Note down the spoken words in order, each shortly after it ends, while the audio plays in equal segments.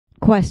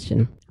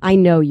Question. I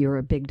know you're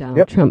a big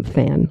Donald Trump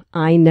fan.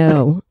 I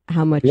know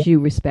how much you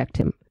respect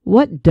him.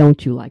 What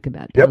don't you like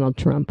about Donald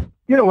Trump?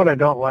 You know what I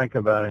don't like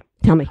about it?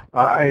 Tell me.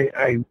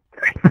 I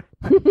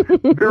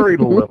very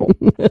little.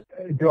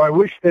 Do I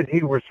wish that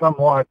he were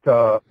somewhat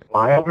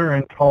milder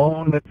in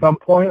tone at some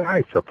point?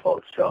 I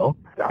suppose so.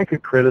 I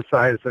could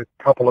criticize a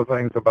couple of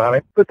things about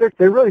it, but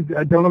they really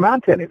don't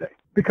amount to anything.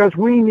 Because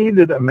we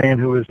needed a man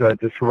who was a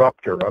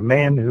disruptor, a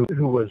man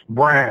who was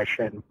brash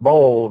and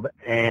bold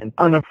and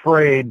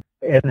unafraid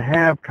and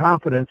have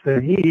confidence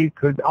that he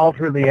could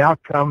alter the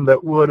outcome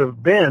that would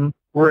have been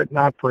were it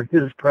not for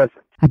his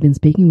presence. I've been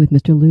speaking with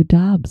Mr. Lou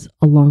Dobbs,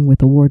 along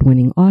with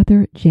award-winning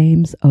author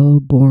James O.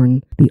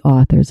 Bourne, the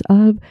authors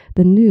of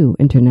the new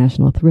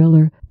international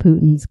thriller,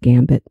 Putin's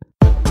Gambit.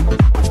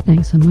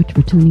 Thanks so much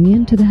for tuning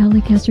in to the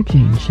Halli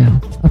Casser-Jayne Show,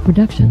 a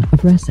production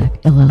of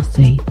Resec,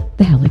 LLC.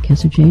 The Halli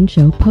Casser-Jayne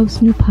Show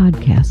posts new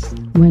podcasts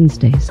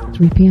Wednesdays,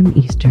 3 p.m.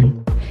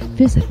 Eastern.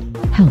 Visit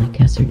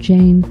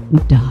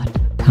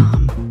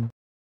hallicasserjayne.com.